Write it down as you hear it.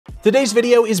Today's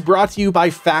video is brought to you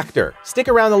by Factor. Stick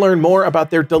around to learn more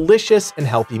about their delicious and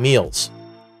healthy meals.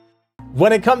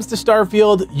 When it comes to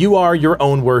Starfield, you are your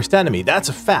own worst enemy. That's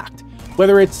a fact.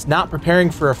 Whether it's not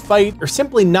preparing for a fight or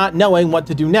simply not knowing what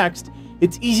to do next,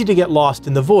 it's easy to get lost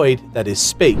in the void that is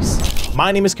space.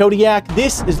 My name is Kodiak,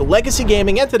 this is Legacy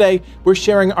Gaming, and today we're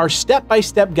sharing our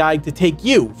step-by-step guide to take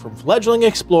you from fledgling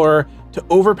explorer to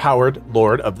overpowered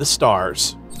Lord of the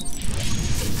Stars.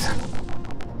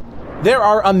 There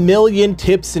are a million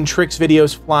tips and tricks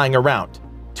videos flying around.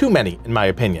 Too many, in my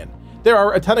opinion. There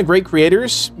are a ton of great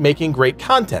creators making great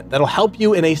content that'll help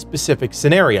you in a specific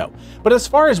scenario. But as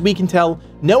far as we can tell,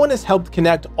 no one has helped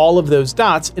connect all of those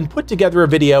dots and put together a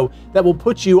video that will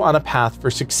put you on a path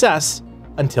for success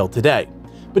until today.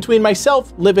 Between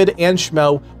myself, Livid, and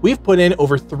Schmo, we've put in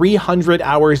over 300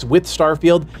 hours with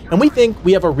Starfield, and we think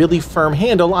we have a really firm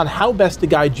handle on how best to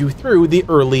guide you through the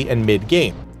early and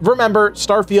mid-game. Remember,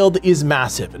 Starfield is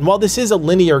massive, and while this is a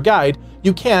linear guide,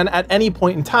 you can, at any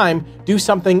point in time, do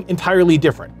something entirely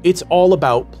different. It's all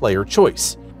about player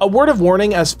choice. A word of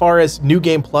warning as far as New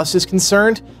Game Plus is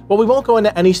concerned, while we won't go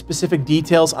into any specific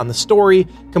details on the story,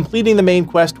 completing the main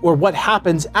quest, or what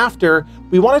happens after,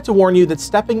 we wanted to warn you that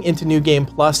stepping into New Game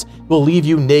Plus will leave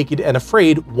you naked and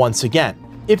afraid once again.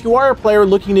 If you are a player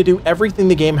looking to do everything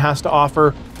the game has to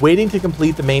offer, waiting to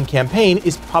complete the main campaign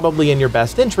is probably in your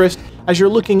best interest, as you're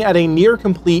looking at a near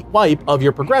complete wipe of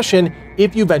your progression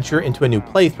if you venture into a new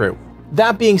playthrough.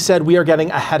 That being said, we are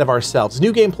getting ahead of ourselves.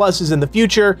 New Game Plus is in the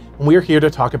future, and we're here to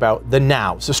talk about the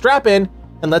now. So strap in,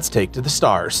 and let's take to the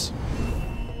stars.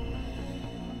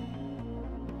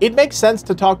 It makes sense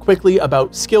to talk quickly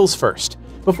about skills first.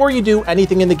 Before you do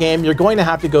anything in the game, you're going to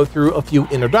have to go through a few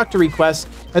introductory quests,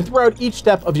 and throughout each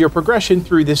step of your progression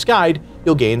through this guide,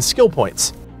 you'll gain skill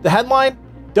points. The headline?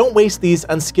 Don't waste these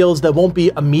on skills that won't be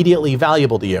immediately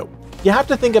valuable to you. You have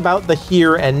to think about the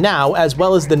here and now as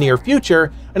well as the near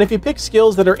future, and if you pick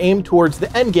skills that are aimed towards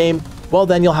the end game, well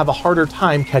then you'll have a harder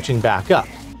time catching back up.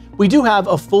 We do have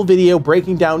a full video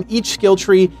breaking down each skill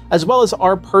tree as well as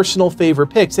our personal favorite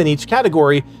picks in each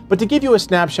category, but to give you a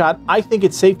snapshot, I think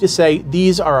it's safe to say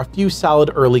these are a few solid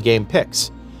early game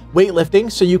picks. Weightlifting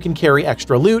so you can carry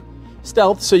extra loot,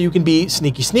 stealth so you can be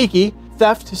sneaky,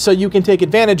 theft so you can take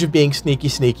advantage of being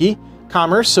sneaky,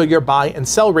 commerce so your buy and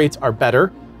sell rates are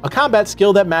better, a combat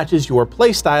skill that matches your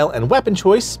playstyle and weapon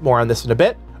choice, more on this in a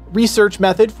bit, research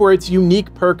method for its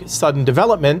unique perk sudden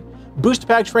development, boost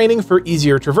pack training for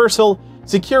easier traversal,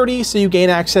 security so you gain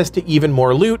access to even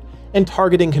more loot, and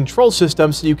targeting control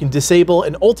system so you can disable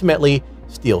and ultimately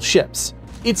steal ships.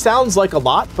 It sounds like a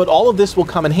lot, but all of this will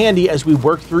come in handy as we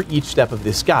work through each step of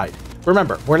this guide.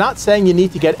 Remember, we're not saying you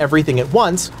need to get everything at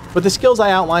once, but the skills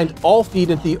I outlined all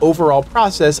feed into the overall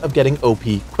process of getting OP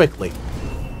quickly.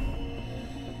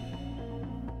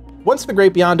 Once the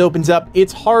Great Beyond opens up,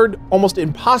 it's hard, almost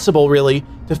impossible really,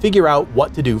 to figure out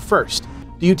what to do first.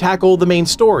 Do you tackle the main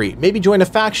story, maybe join a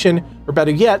faction, or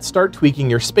better yet, start tweaking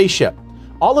your spaceship?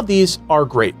 All of these are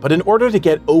great, but in order to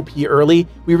get OP early,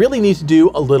 we really need to do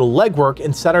a little legwork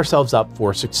and set ourselves up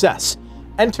for success.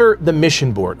 Enter the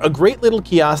mission board, a great little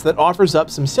kiosk that offers up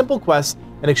some simple quests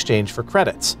in exchange for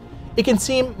credits. It can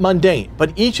seem mundane,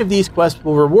 but each of these quests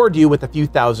will reward you with a few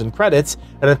thousand credits,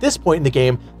 and at this point in the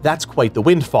game, that's quite the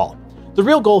windfall. The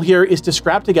real goal here is to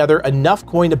scrap together enough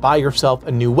coin to buy yourself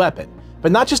a new weapon,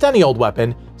 but not just any old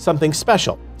weapon, something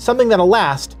special, something that'll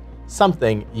last,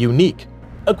 something unique.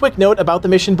 A quick note about the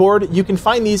mission board, you can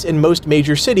find these in most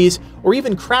major cities, or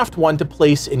even craft one to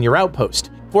place in your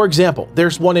outpost. For example,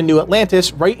 there's one in New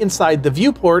Atlantis right inside the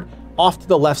viewport off to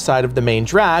the left side of the main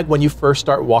drag when you first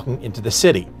start walking into the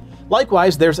city.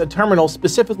 Likewise, there's a terminal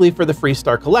specifically for the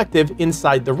Freestar Collective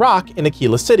inside the Rock in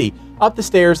Aquila City, up the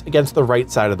stairs against the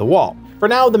right side of the wall. For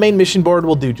now, the main mission board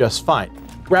will do just fine.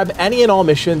 Grab any and all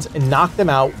missions and knock them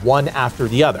out one after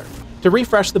the other. To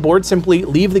refresh the board, simply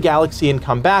leave the galaxy and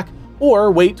come back,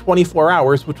 or wait 24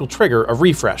 hours, which will trigger a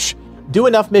refresh. Do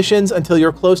enough missions until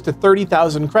you're close to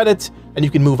 30,000 credits, and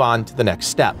you can move on to the next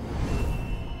step.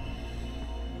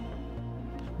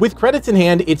 With credits in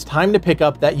hand, it's time to pick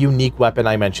up that unique weapon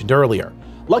I mentioned earlier.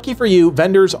 Lucky for you,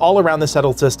 vendors all around the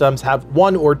settled systems have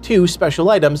one or two special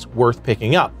items worth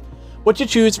picking up. What you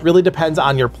choose really depends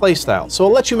on your playstyle, so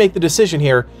I'll let you make the decision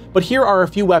here, but here are a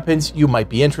few weapons you might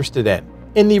be interested in.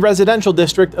 In the residential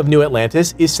district of New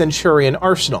Atlantis is Centurion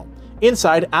Arsenal.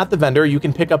 Inside, at the vendor, you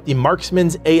can pick up the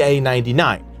Marksman's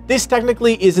AA-99. This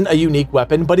technically isn't a unique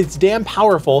weapon, but it's damn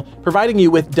powerful, providing you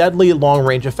with deadly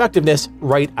long-range effectiveness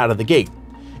right out of the gate.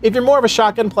 If you're more of a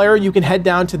shotgun player, you can head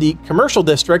down to the commercial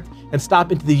district and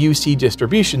stop into the UC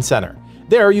distribution center.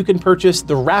 There, you can purchase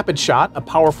the Rapid Shot, a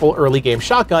powerful early game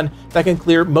shotgun that can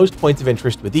clear most points of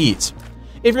interest with ease.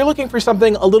 If you're looking for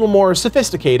something a little more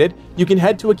sophisticated, you can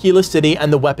head to Aquila City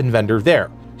and the weapon vendor there.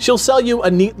 She'll sell you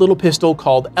a neat little pistol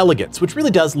called Elegance, which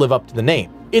really does live up to the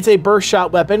name. It's a burst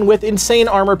shot weapon with insane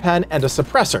armor pen and a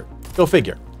suppressor. Go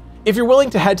figure. If you're willing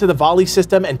to head to the volley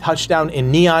system and touchdown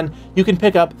in Neon, you can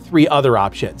pick up 3 other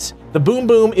options. The Boom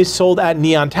Boom is sold at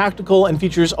Neon Tactical and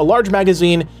features a large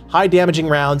magazine, high damaging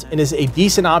rounds, and is a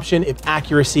decent option if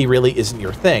accuracy really isn't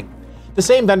your thing. The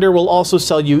same vendor will also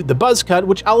sell you the Buzz Cut,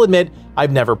 which I'll admit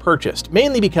I've never purchased,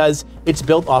 mainly because it's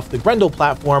built off the Grendel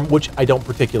platform, which I don't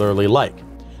particularly like.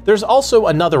 There's also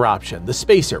another option, the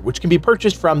Spacer, which can be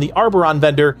purchased from the Arboron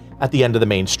vendor at the end of the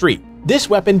main street. This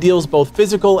weapon deals both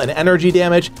physical and energy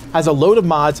damage, has a load of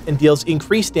mods, and deals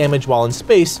increased damage while in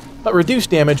space, but reduced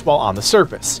damage while on the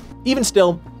surface. Even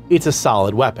still, it's a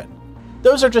solid weapon.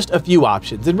 Those are just a few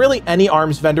options, and really any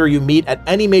arms vendor you meet at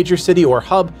any major city or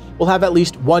hub will have at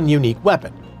least one unique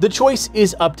weapon. The choice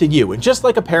is up to you, and just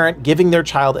like a parent giving their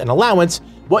child an allowance,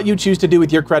 what you choose to do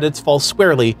with your credits falls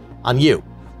squarely on you.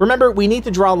 Remember, we need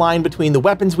to draw a line between the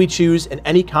weapons we choose and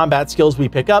any combat skills we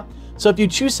pick up, so if you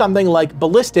choose something like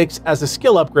ballistics as a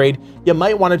skill upgrade, you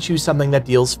might want to choose something that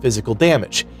deals physical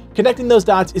damage. Connecting those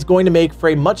dots is going to make for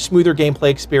a much smoother gameplay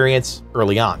experience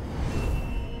early on.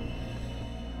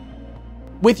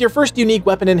 With your first unique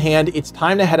weapon in hand, it's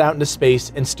time to head out into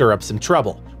space and stir up some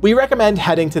trouble. We recommend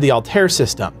heading to the Altair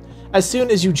system. As soon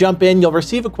as you jump in, you'll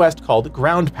receive a quest called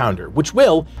Groundpounder, which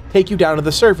will take you down to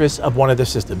the surface of one of the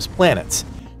system's planets.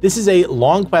 This is a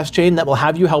long quest chain that will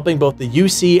have you helping both the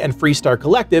UC and Freestar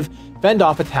Collective fend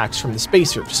off attacks from the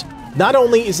Spacers. Not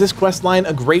only is this quest line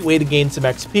a great way to gain some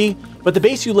XP, but the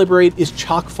base you liberate is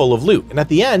chock full of loot, and at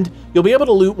the end, you'll be able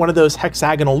to loot one of those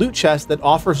hexagonal loot chests that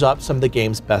offers up some of the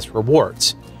game's best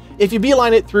rewards. If you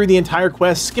beeline it through the entire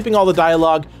quest, skipping all the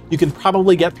dialogue, you can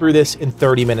probably get through this in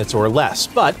 30 minutes or less,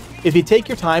 but if you take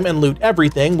your time and loot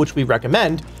everything, which we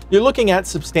recommend, you're looking at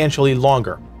substantially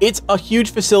longer. It's a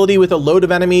huge facility with a load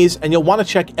of enemies, and you'll want to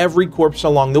check every corpse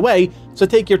along the way, so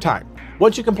take your time.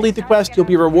 Once you complete the quest, you'll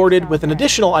be rewarded with an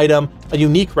additional item, a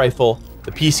unique rifle,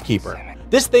 the Peacekeeper.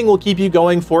 This thing will keep you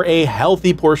going for a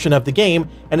healthy portion of the game,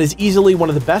 and is easily one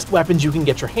of the best weapons you can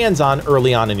get your hands on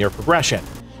early on in your progression.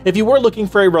 If you were looking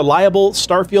for a reliable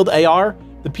Starfield AR,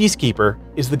 the Peacekeeper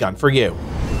is the gun for you.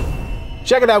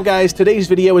 Check it out, guys. Today's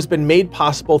video has been made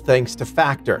possible thanks to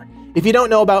Factor. If you don't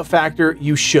know about Factor,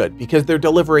 you should, because they're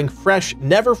delivering fresh,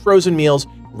 never frozen meals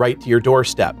right to your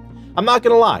doorstep. I'm not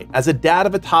gonna lie, as a dad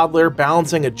of a toddler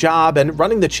balancing a job and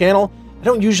running the channel, I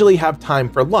don't usually have time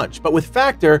for lunch, but with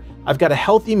Factor, I've got a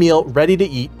healthy meal ready to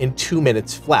eat in 2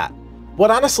 minutes flat.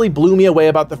 What honestly blew me away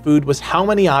about the food was how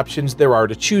many options there are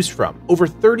to choose from. Over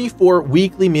 34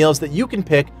 weekly meals that you can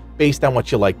pick based on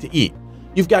what you like to eat.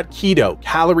 You've got keto,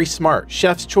 calorie smart,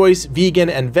 chef's choice, vegan,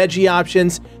 and veggie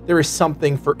options. There is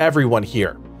something for everyone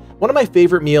here. One of my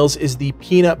favorite meals is the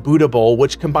Peanut Buddha Bowl,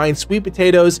 which combines sweet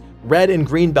potatoes, red and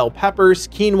green bell peppers,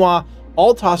 quinoa,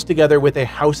 all tossed together with a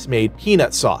house-made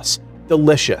peanut sauce.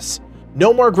 Delicious.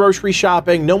 No more grocery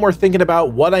shopping, no more thinking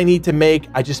about what I need to make.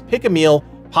 I just pick a meal,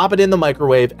 pop it in the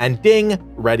microwave, and ding,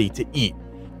 ready to eat.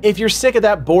 If you're sick of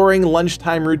that boring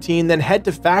lunchtime routine, then head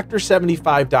to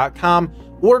factor75.com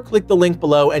or click the link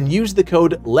below and use the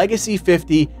code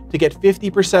LEGACY50 to get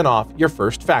 50% off your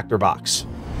first Factor box.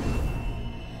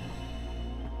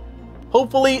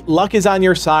 Hopefully, luck is on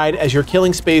your side as you're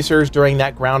killing Spacers during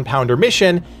that Groundpounder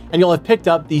mission, and you'll have picked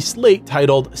up the slate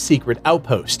titled Secret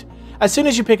Outpost. As soon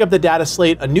as you pick up the data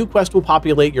slate, a new quest will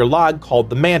populate your log called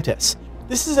the Mantis.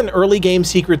 This is an early game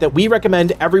secret that we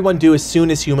recommend everyone do as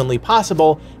soon as humanly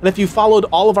possible, and if you followed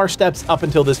all of our steps up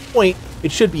until this point,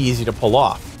 it should be easy to pull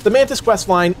off. The Mantis quest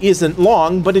line isn't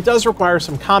long, but it does require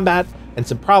some combat and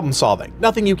some problem solving,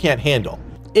 nothing you can't handle.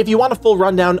 If you want a full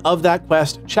rundown of that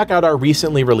quest, check out our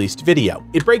recently released video.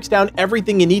 It breaks down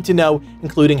everything you need to know,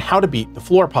 including how to beat the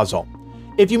floor puzzle.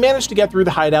 If you manage to get through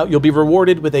the hideout, you'll be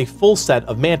rewarded with a full set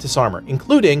of Mantis armor,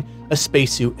 including a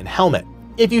spacesuit and helmet.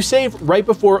 If you save right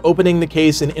before opening the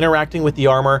case and interacting with the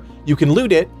armor, you can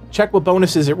loot it, check what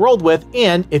bonuses it rolled with,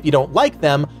 and if you don't like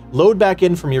them, load back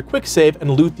in from your quick save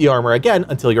and loot the armor again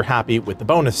until you're happy with the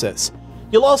bonuses.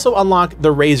 You'll also unlock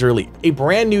the Razor Leap, a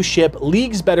brand new ship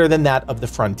leagues better than that of the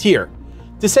Frontier.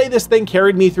 To say this thing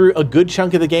carried me through a good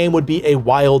chunk of the game would be a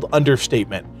wild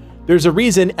understatement. There's a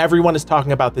reason everyone is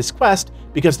talking about this quest,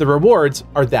 because the rewards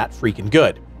are that freaking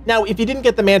good. Now, if you didn't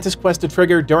get the Mantis quest to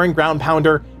trigger during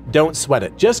Groundpounder, don't sweat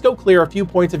it. Just go clear a few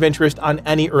points of interest on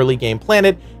any early game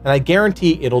planet, and I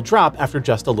guarantee it'll drop after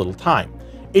just a little time.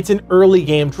 It's an early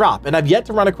game drop, and I've yet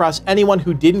to run across anyone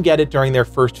who didn't get it during their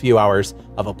first few hours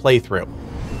of a playthrough.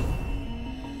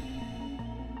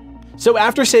 So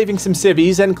after saving some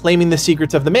civvies and claiming the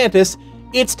secrets of the Mantis,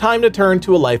 it's time to turn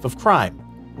to a life of crime.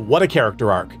 What a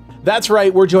character arc. That's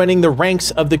right, we're joining the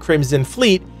ranks of the Crimson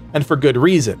Fleet, and for good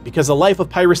reason, because a life of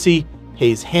piracy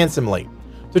pays handsomely.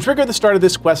 To trigger the start of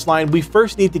this questline, we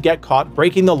first need to get caught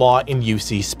breaking the law in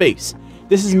UC space.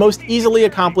 This is most easily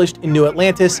accomplished in New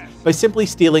Atlantis by simply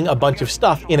stealing a bunch of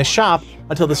stuff in a shop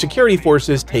until the security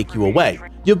forces take you away.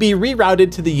 You'll be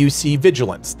rerouted to the UC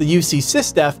Vigilance, the UC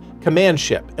SysDef command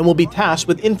ship, and will be tasked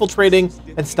with infiltrating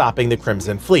and stopping the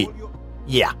Crimson Fleet.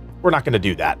 Yeah, we're not going to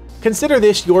do that. Consider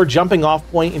this your jumping off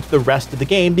point into the rest of the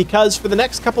game, because for the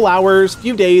next couple hours,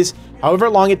 few days, however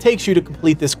long it takes you to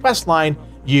complete this questline,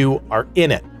 you are in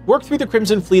it. Work through the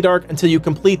Crimson Fleet arc until you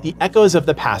complete the Echoes of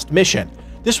the Past mission.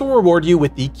 This will reward you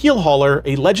with the Keel Hauler,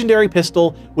 a legendary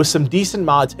pistol with some decent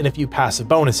mods and a few passive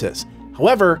bonuses.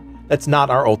 However, that's not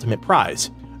our ultimate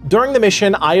prize. During the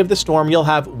mission Eye of the Storm, you'll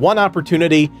have one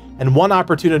opportunity, and one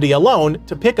opportunity alone,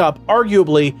 to pick up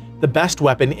arguably the best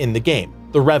weapon in the game,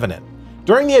 the Revenant.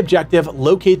 During the objective,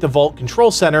 Locate the Vault Control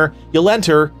Center, you'll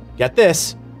enter, get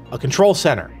this, a control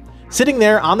center. Sitting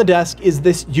there on the desk is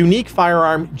this unique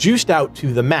firearm juiced out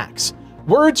to the max.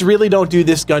 Words really don't do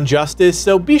this gun justice,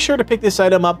 so be sure to pick this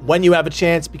item up when you have a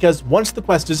chance, because once the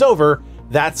quest is over,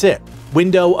 that's it.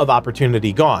 Window of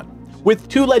opportunity gone. With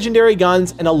 2 legendary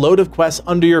guns and a load of quests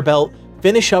under your belt,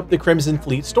 finish up the Crimson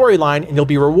Fleet storyline and you'll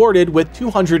be rewarded with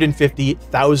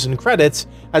 250,000 credits,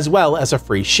 as well as a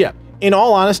free ship. In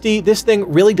all honesty, this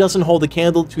thing really doesn't hold a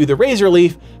candle to the Razor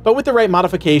Leaf, but with the right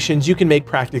modifications, you can make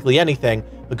practically anything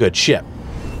a good ship.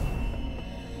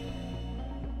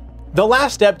 The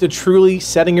last step to truly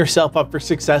setting yourself up for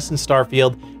success in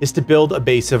Starfield is to build a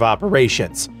base of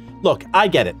operations. Look, I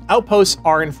get it, outposts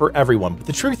aren't for everyone, but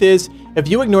the truth is, if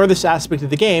you ignore this aspect of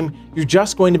the game, you're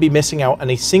just going to be missing out on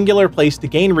a singular place to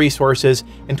gain resources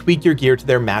and tweak your gear to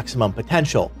their maximum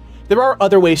potential. There are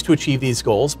other ways to achieve these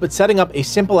goals, but setting up a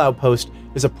simple outpost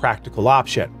is a practical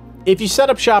option. If you set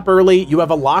up shop early, you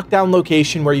have a lockdown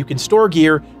location where you can store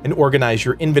gear and organize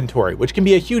your inventory, which can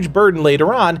be a huge burden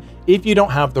later on if you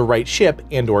don't have the right ship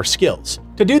and/or skills.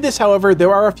 To do this, however,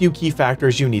 there are a few key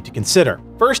factors you need to consider.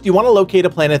 First, you want to locate a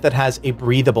planet that has a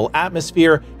breathable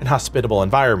atmosphere and hospitable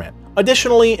environment.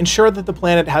 Additionally, ensure that the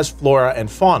planet has flora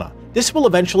and fauna. This will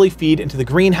eventually feed into the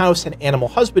greenhouse and animal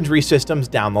husbandry systems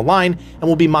down the line and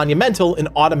will be monumental in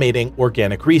automating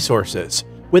organic resources.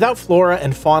 Without flora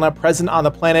and fauna present on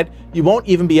the planet, you won't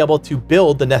even be able to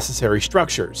build the necessary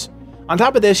structures. On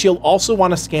top of this, you'll also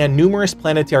want to scan numerous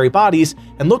planetary bodies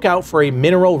and look out for a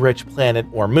mineral-rich planet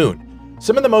or moon.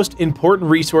 Some of the most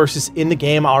important resources in the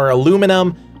game are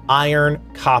aluminum, iron,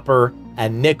 copper,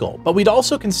 and nickel, but we'd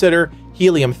also consider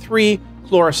helium-3,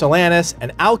 chlorosolanus,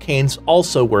 and alkanes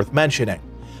also worth mentioning.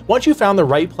 Once you've found the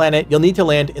right planet, you'll need to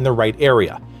land in the right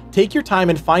area. Take your time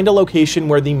and find a location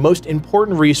where the most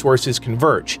important resources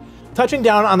converge. Touching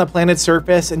down on the planet's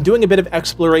surface and doing a bit of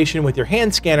exploration with your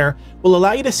hand scanner will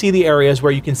allow you to see the areas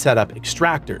where you can set up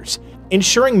extractors.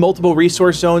 Ensuring multiple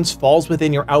resource zones falls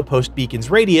within your outpost beacon's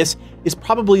radius is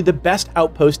probably the best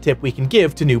outpost tip we can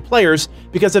give to new players,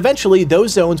 because eventually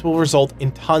those zones will result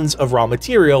in tons of raw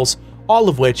materials, all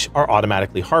of which are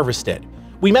automatically harvested.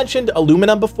 We mentioned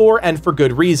aluminum before, and for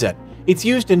good reason. It's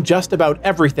used in just about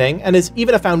everything and is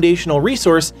even a foundational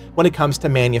resource when it comes to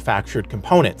manufactured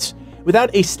components.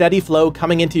 Without a steady flow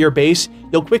coming into your base,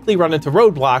 you'll quickly run into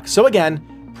roadblocks, so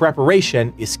again,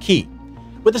 preparation is key.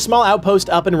 With a small outpost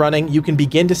up and running, you can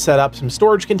begin to set up some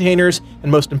storage containers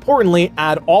and, most importantly,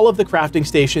 add all of the crafting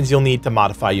stations you'll need to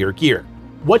modify your gear.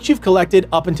 What you've collected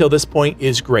up until this point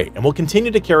is great and will continue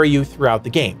to carry you throughout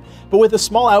the game, but with a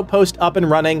small outpost up and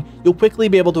running, you'll quickly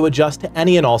be able to adjust to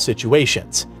any and all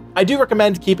situations. I do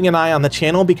recommend keeping an eye on the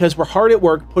channel because we're hard at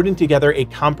work putting together a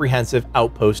comprehensive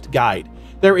outpost guide.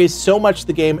 There is so much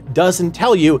the game doesn't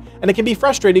tell you, and it can be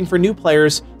frustrating for new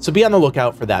players, so be on the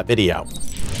lookout for that video.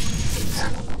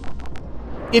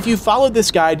 If you followed this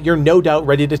guide, you're no doubt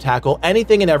ready to tackle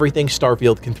anything and everything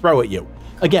Starfield can throw at you.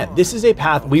 Again, this is a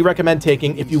path we recommend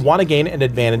taking if you want to gain an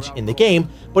advantage in the game,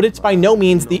 but it's by no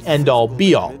means the end-all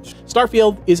be-all.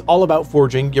 Starfield is all about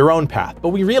forging your own path, but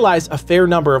we realize a fair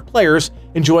number of players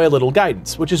enjoy a little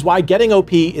guidance, which is why getting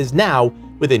OP is now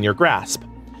within your grasp.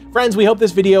 Friends, we hope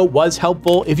this video was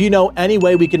helpful. If you know any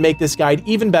way we can make this guide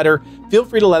even better, feel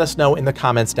free to let us know in the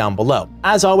comments down below.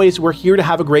 As always, we're here to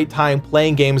have a great time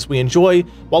playing games we enjoy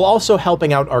while also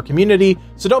helping out our community,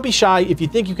 so don't be shy. If you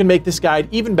think you can make this guide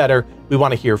even better, we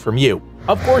want to hear from you.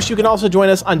 Of course, you can also join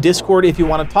us on Discord if you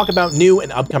want to talk about new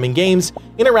and upcoming games,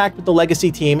 interact with the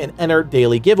Legacy team, and enter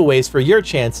daily giveaways for your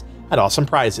chance at awesome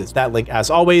prizes. That link,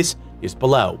 as always, is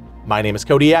below. My name is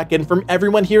Kodiak, and from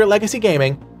everyone here at Legacy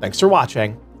Gaming, thanks for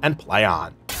watching, and play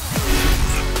on.